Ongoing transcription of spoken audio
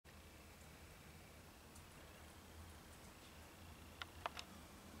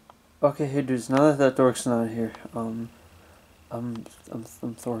Okay, hey dudes, now that that dork's not here, I'm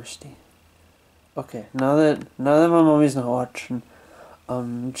thirsty. Okay, now that my mommy's not watching,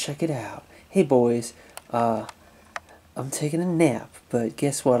 check it out. Hey boys, I'm taking a nap, but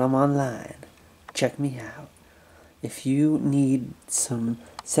guess what? I'm online. Check me out. If you need some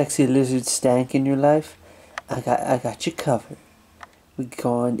sexy lizard stank in your life, I got you covered. We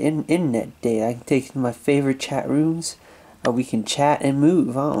go on internet date. I can take you to my favorite chat rooms. We can chat and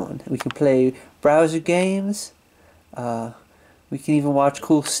move on. We can play browser games. We can even watch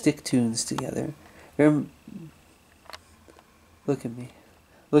cool stick tunes together. Look at me.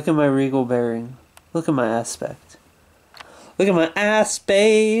 Look at my regal bearing. Look at my aspect. Look at my ass,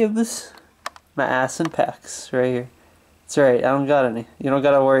 babes. My ass and pecs right here. It's alright. I don't got any. You don't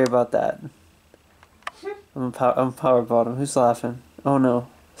gotta worry about that. I'm power bottom. Who's laughing? Oh no.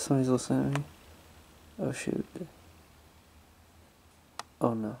 Somebody's listening to me. Oh shoot.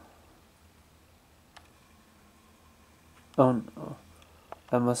 Oh no. Oh no.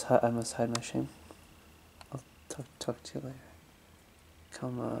 I must hide my shame. I'll talk to you later.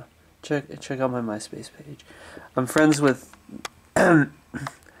 Come check out my MySpace page. I'm friends with I'm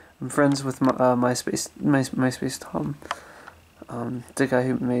friends with MySpace Tom. The guy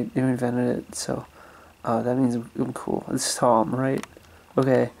who invented it. So that means I'm cool. It's Tom, right?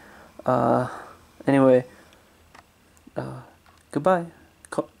 Okay. Anyway. Goodbye.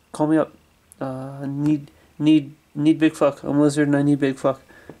 Call me up. Need big fuck. I'm a lizard and I need big fuck.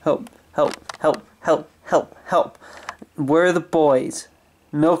 Help. Where are the boys?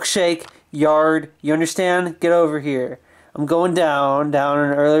 Milkshake, yard, you understand? Get over here. I'm going down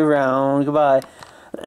an early round. Goodbye.